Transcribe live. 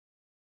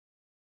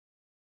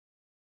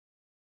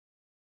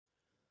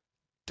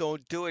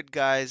Don't do it,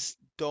 guys.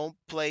 Don't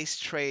place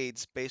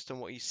trades based on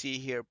what you see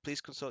here. Please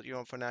consult your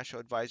own financial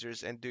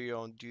advisors and do your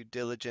own due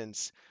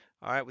diligence.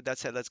 All right, with that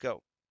said, let's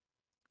go.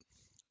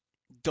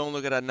 Don't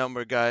look at that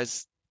number,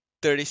 guys.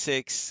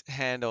 36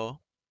 handle.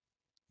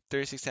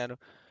 36 handle.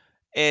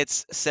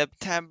 It's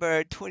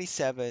September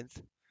 27th,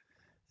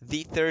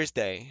 the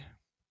Thursday,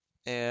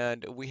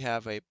 and we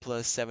have a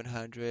plus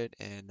 700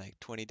 and like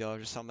 $20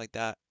 or something like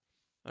that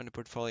on the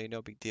portfolio.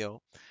 No big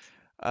deal.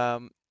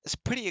 It's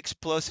a pretty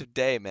explosive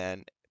day,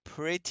 man.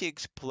 Pretty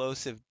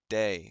explosive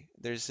day.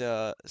 There's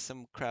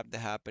some crap that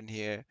happened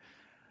here.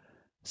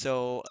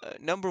 So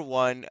number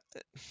one,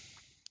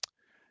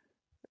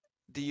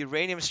 the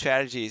uranium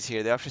strategies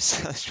here, the option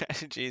sell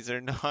strategies are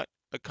not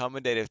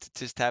accommodative to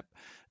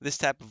this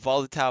type of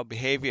volatile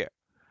behavior.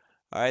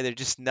 All right, they're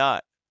just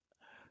not.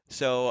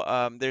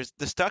 So there's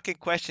the stock in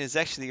question is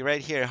actually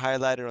right here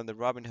highlighted on the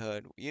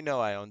Robinhood. You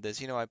know I own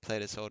this. You know I play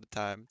this all the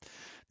time.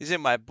 These are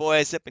my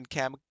boys up in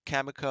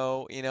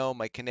Cameco,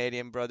 my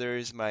Canadian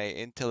brothers, my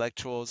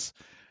intellectuals.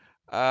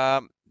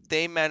 Um,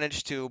 they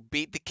managed to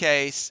beat the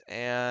case,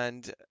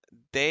 and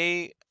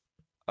they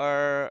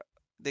are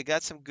they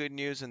got some good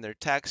news in their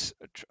tax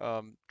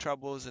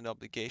troubles and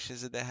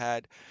obligations that they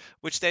had,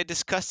 which they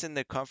discussed in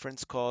their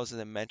conference calls,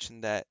 and they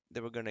mentioned that they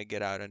were going to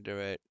get out under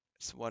it.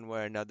 It's one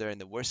way or another. In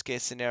the worst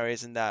case scenario,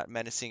 isn't that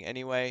menacing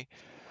anyway?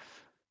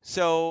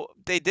 So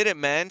they did it,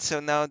 man. So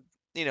now,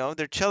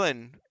 they're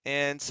chilling.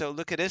 And so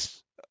look at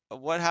this.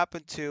 What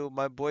happened to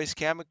my boys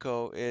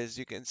Cameco is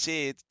you can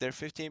see they're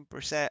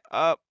 15%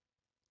 up,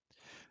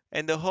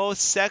 and the whole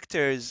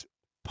sector is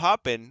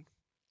popping.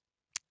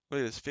 Look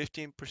at this,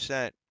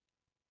 15%.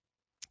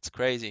 It's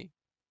crazy.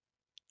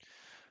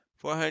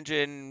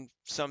 400 and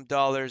some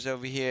dollars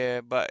over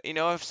here, but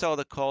I've saw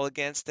the call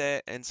against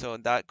it, and so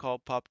that call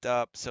popped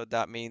up, so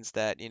that means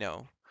that,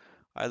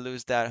 I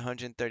lose that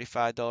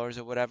 $135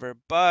 or whatever,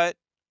 but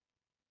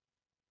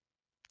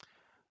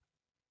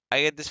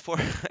I get this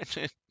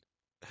 400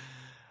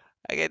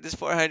 I get this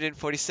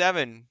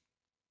 447,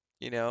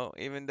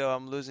 even though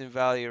I'm losing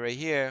value right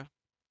here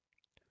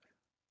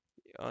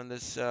on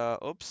this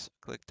oops,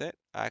 clicked it,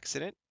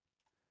 accident,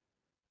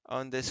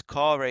 on this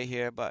call right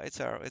here, but it's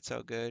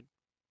all good.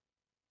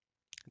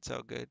 It's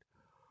all good.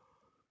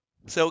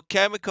 So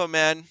Cameco,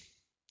 man,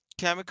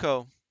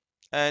 Cameco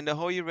and the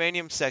whole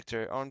uranium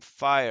sector on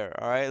fire.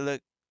 All right,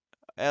 look,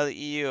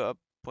 LEU up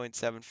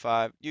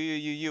 0.75,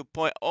 UUUU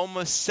point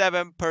almost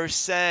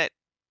 7%,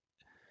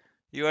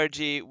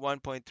 URG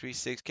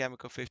 1.36,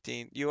 Cameco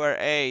 15,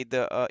 URA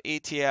the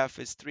ETF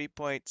is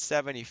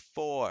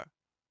 3.74.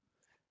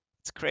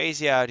 It's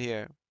crazy out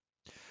here.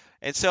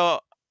 And so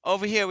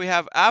over here we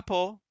have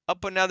Apple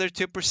up another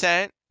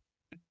 2%,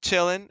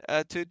 chilling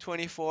at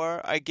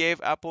 224. I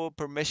gave Apple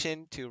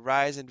permission to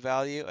rise in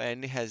value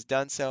and it has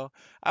done so.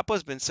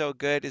 Apple's been so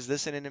good, is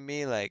listening to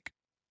me like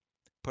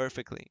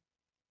perfectly.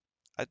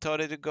 I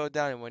told it to go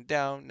down, it went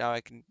down. Now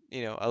I can,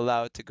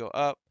 allow it to go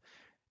up,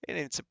 and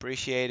it's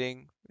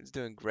appreciating. It's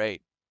doing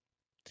great.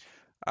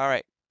 All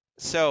right.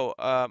 So,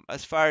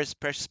 as far as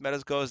precious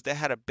metals goes, they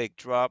had a big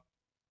drop.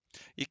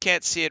 You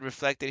can't see it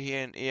reflected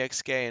here in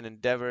EXK and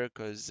Endeavor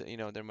because,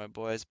 they're my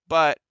boys,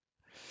 but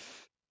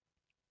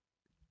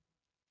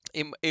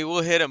it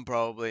will hit them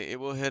probably. It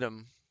will hit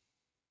them.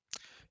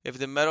 If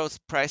the metals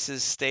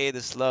prices stay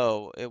this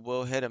low, it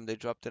will hit them. They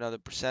dropped another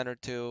percent or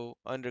two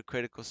under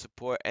critical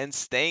support and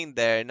staying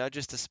there, not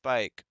just a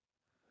spike.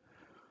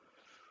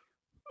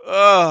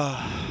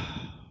 Oh,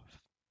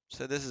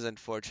 so this is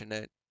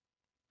unfortunate.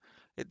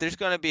 There's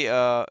gonna be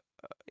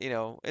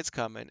it's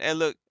coming. And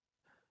look,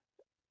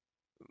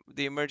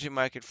 the emerging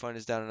market fund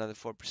is down another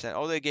 4%.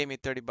 Oh, they gave me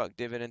 $30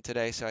 dividend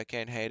today, so I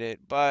can't hate it,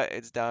 but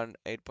it's down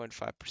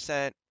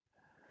 8.5%.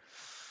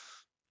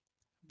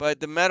 But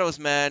the metals,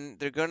 man,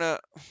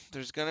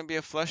 there's gonna be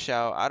a flush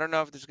out. I don't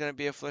know if there's gonna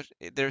be a flush.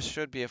 There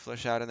should be a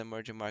flush out in the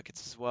emerging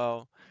markets as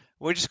well.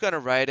 We're just gonna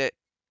ride it.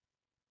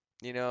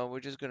 We're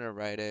just gonna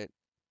ride it.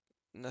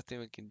 Nothing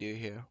we can do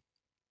here.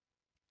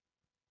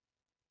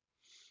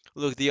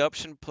 Look, the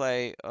option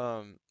play,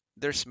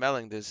 they're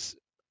smelling this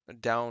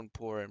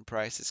downpour in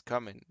prices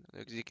coming.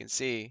 As you can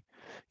see,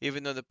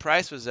 even though the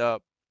price was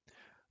up,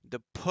 the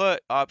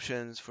put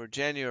options for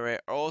January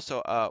are also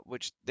up,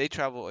 which they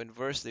travel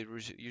inversely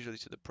usually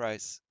to the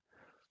price.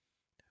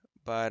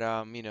 But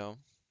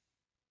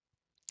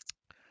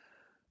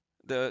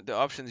the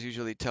options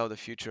usually tell the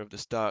future of the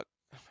stock.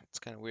 It's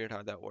kind of weird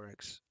how that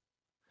works.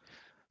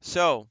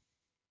 So,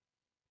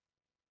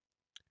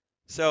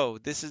 so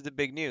this is the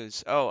big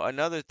news. Oh,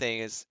 another thing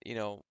is,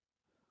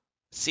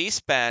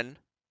 C-SPAN,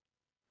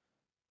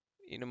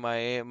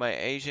 my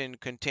Asian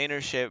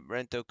container ship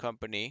rental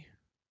company,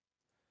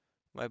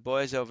 my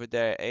boys over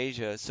there,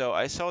 Asia. So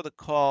I saw the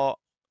call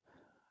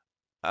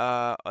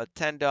at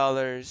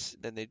 $10,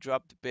 then they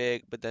dropped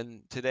big, but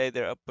then today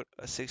they're up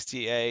at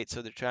 68,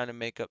 so they're trying to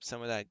make up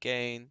some of that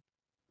gain.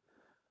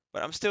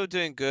 But I'm still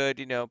doing good,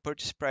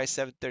 purchase price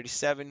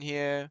 737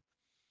 here.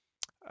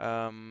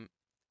 Um,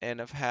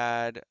 and I've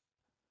had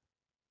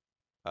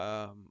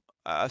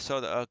I saw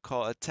the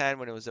call at 10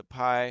 when it was up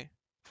high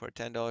for a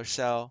 $10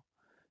 sell.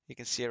 You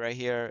can see it right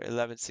here,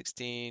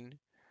 11.16.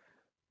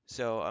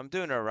 So I'm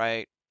doing all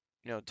right.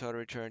 Total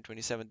return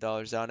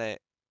 $27 on it.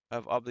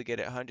 I've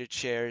obligated 100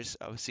 shares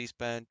of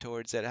C-SPAN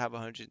towards it. I have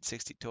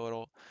 160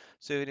 total.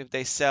 So even if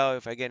they sell,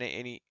 if I get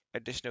any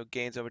additional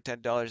gains over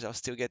 $10, I'll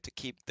still get to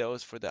keep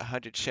those for the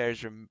 100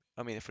 shares,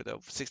 I mean, for the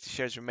 60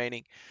 shares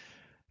remaining.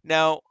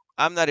 Now,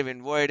 I'm not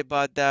even worried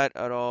about that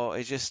at all.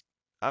 I'm just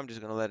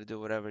gonna let it do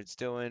whatever it's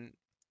doing.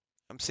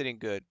 I'm sitting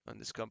good on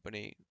this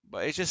company,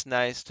 but it's just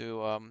nice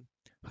to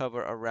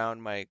hover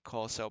around my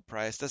call sell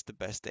price. That's the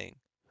best thing.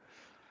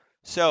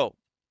 So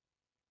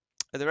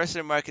the rest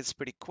of the market's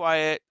pretty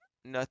quiet.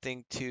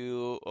 Nothing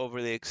too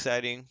overly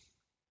exciting,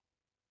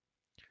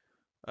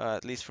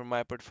 at least for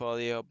my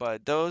portfolio.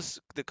 But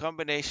the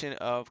combination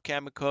of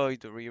Cameco,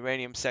 the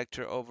uranium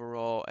sector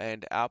overall,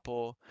 and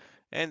Apple,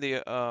 and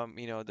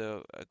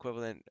the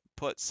equivalent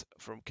puts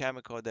from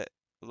Cameco that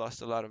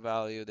lost a lot of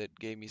value, that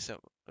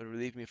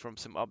relieved me from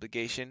some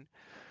obligation.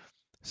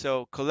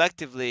 So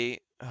collectively,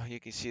 you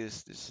can see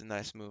this. This is a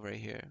nice move right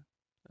here,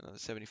 another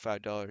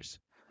 $75.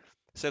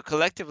 So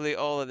collectively,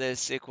 all of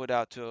this equaled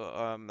out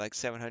to like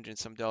 700 and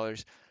some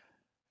dollars,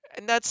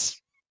 and that's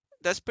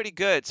pretty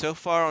good so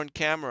far on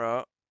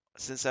camera.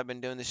 Since I've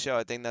been doing the show,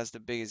 I think that's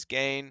the biggest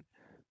gain.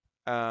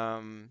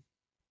 Um,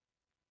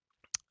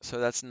 so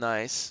that's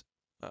nice.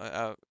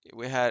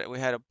 We had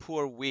a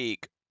poor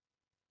week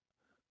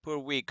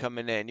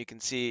coming in. You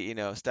can see,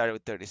 started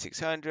with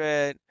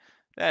 3,600,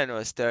 then it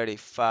was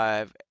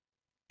 35.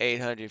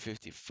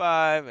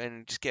 855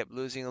 and just kept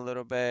losing a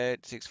little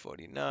bit.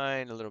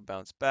 649, a little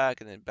bounce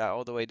back, and then back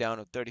all the way down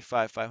to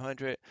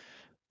 35,500.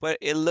 But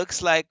it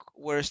looks like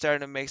we're starting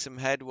to make some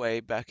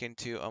headway back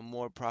into a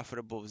more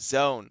profitable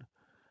zone.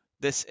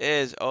 This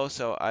is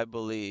also, I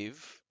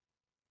believe,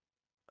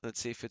 let's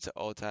see if it's an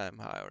all-time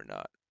high or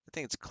not. I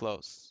think it's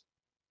close.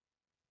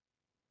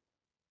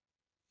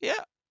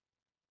 Yeah,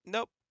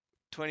 nope,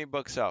 20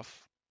 bucks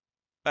off.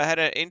 I had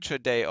an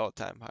intraday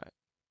all-time high.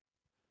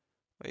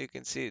 Well, you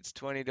can see it's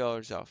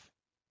 $20 off.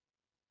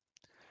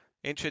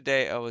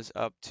 Intraday, I was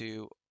up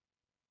to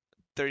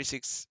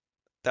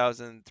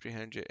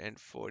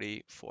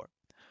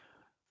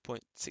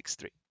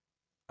 36,344.63.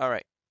 All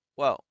right.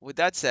 Well, with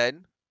that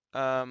said,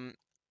 um,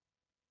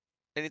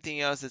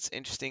 anything else that's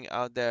interesting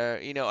out there?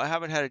 I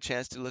haven't had a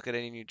chance to look at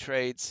any new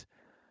trades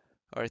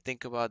or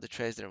think about the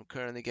trades that I'm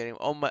currently getting.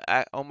 All my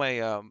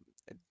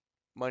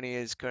money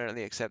is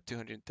currently, except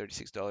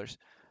 $236,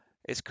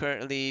 is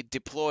currently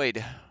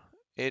deployed.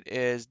 It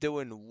is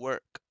doing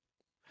work.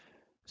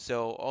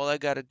 So all I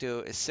gotta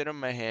do is sit on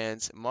my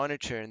hands,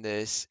 monitoring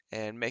this,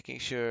 and making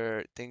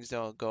sure things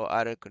don't go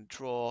out of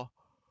control.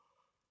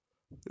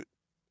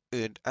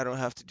 And I don't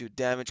have to do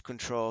damage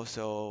control,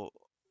 so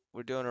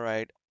we're doing all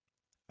right.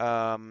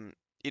 Um,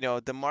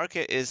 the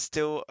market is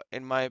still,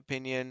 in my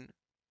opinion,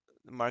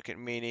 the market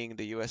meaning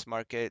the U.S.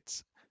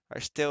 markets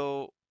are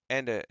still,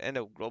 and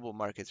the global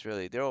markets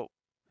really, they're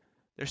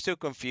still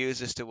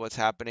confused as to what's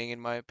happening, in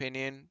my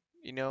opinion.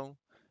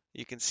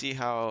 You can see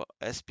how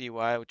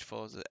SPY, which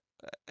follows the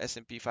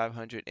S&P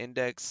 500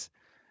 index,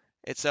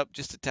 it's up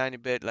just a tiny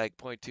bit, like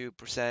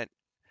 0.2%.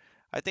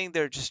 I think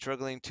they're just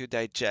struggling to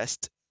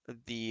digest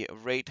the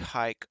rate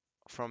hike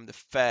from the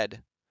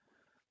Fed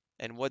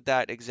and what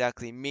that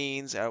exactly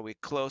means. Are we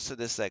close to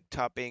this like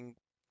topping,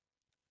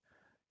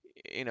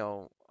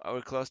 are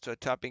we close to a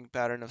topping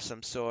pattern of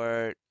some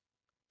sort?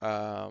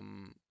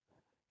 Um,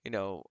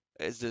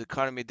 is the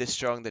economy this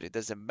strong that it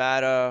doesn't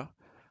matter?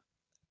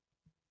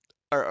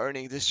 Are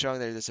earnings this strong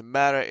that it doesn't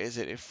matter? Is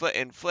it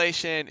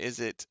inflation? Is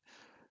it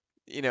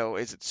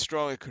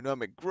strong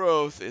economic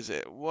growth? Is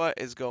it what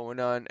is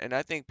going on? And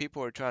I think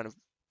people are trying to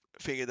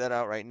figure that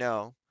out right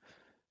now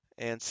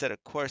and set a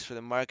course for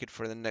the market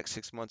for the next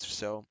 6 months or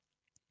so.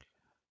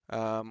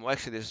 Well,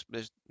 actually,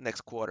 there's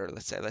next quarter,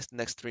 let's say,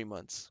 next 3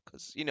 months,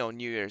 because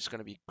New Year is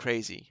gonna be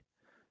crazy.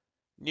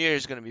 New Year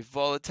is gonna be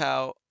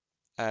volatile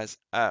as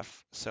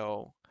F.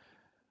 So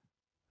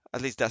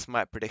at least that's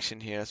my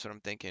prediction here. That's what I'm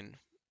thinking.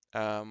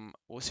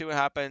 We'll see what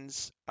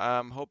happens.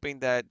 I'm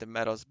hoping that the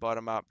metals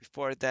bottom out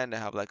before then. They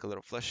have like a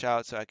little flush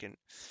out, so I can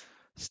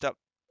stop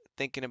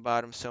thinking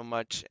about them so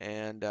much.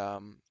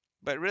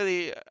 But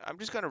really, I'm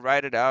just gonna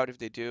ride it out if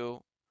they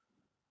do.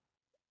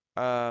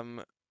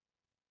 Um,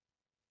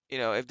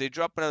 if they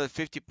drop another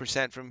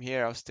 50% from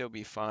here, I'll still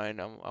be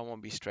fine. I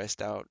won't be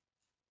stressed out.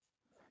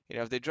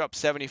 If they drop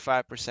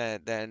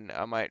 75%, then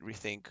I might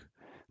rethink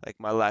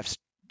like my life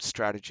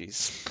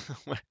strategies.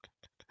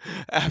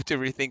 I have to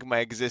rethink my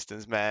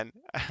existence, man.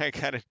 I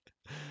gotta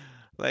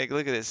like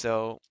look at this.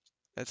 So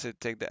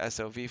take the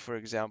SOV for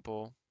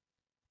example.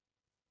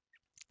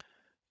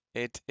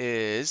 It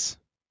is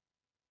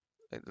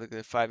like, look at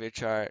the 5-year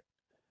chart.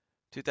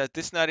 2000,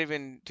 this is not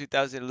even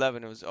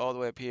 2011. It was all the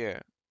way up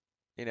here.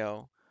 You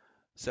know,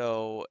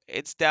 So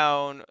it's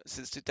down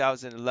since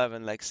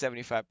 2011, like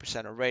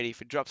 75% already.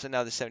 If it drops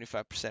another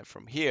 75%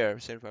 from here,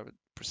 75%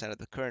 of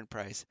the current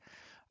price,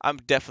 I'm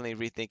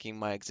definitely rethinking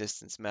my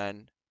existence,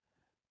 man.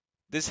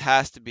 This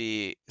has to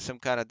be some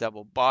kind of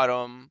double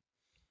bottom,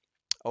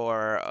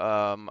 or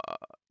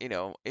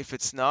if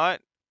it's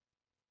not,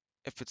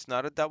 If it's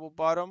not a double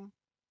bottom,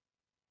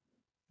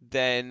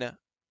 then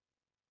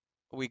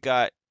we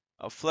got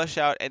a flush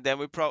out, and then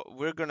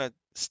we're gonna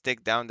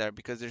stick down there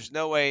because there's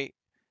no way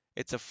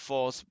it's a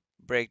false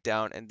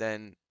breakdown, and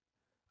then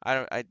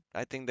I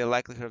think the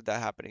likelihood of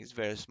that happening is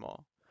very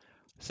small.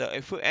 So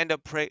if we end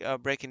up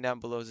breaking down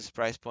below this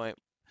price point,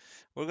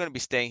 we're gonna be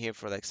staying here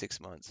for like 6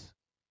 months,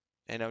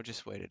 and I'll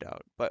just wait it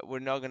out. But we're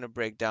not gonna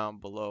break down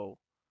below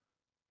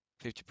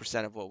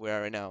 50% of what we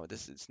are right now.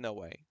 This is no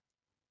way.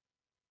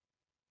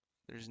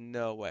 There's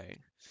no way.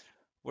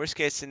 Worst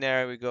case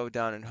scenario, we go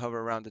down and hover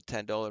around the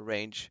 $10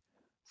 range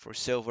for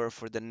silver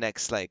for the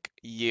next like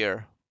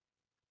year.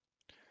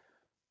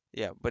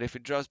 Yeah, but if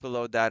it drops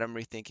below that, I'm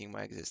rethinking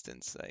my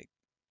existence, like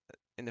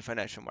in the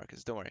financial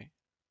markets. Don't worry,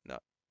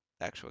 not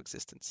actual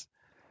existence.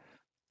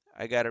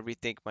 I gotta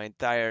rethink my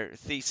entire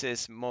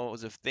thesis,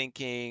 modes of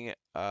thinking,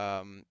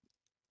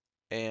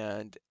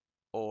 and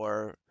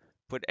or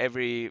put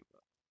every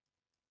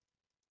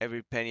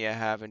penny I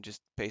have and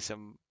just pay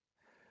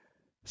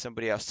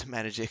somebody else to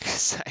manage it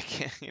because I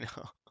can't.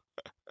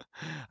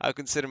 I'll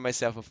consider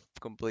myself a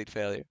complete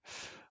failure.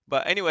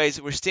 But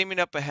anyways, we're steaming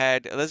up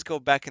ahead. Let's go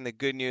back in the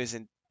good news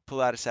and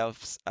pull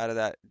ourselves out of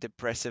that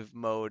depressive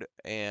mode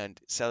and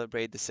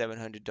celebrate the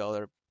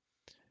 $700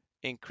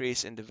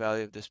 increase in the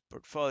value of this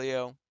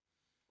portfolio.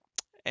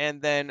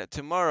 And then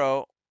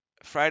tomorrow,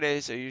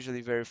 Fridays are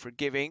usually very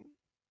forgiving.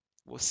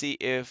 We'll see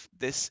if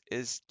this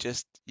is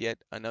just yet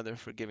another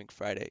forgiving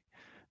Friday.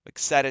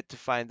 Excited to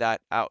find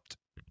that out.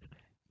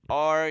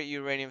 Are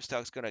uranium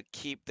stocks going to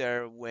keep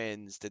their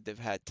wins that they've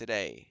had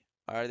today?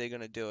 Are they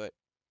going to do it?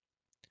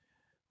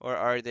 Or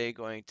are they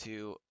going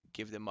to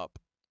give them up?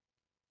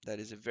 That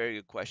is a very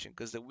good question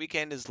because the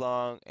weekend is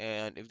long,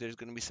 and if there's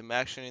going to be some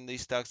action in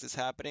these stocks that's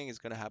happening, it's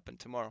going to happen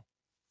tomorrow.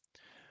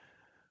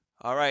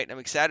 All right, I'm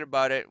excited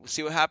about it. We'll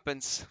see what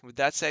happens. With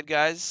that said,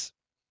 guys,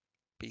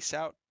 peace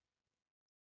out.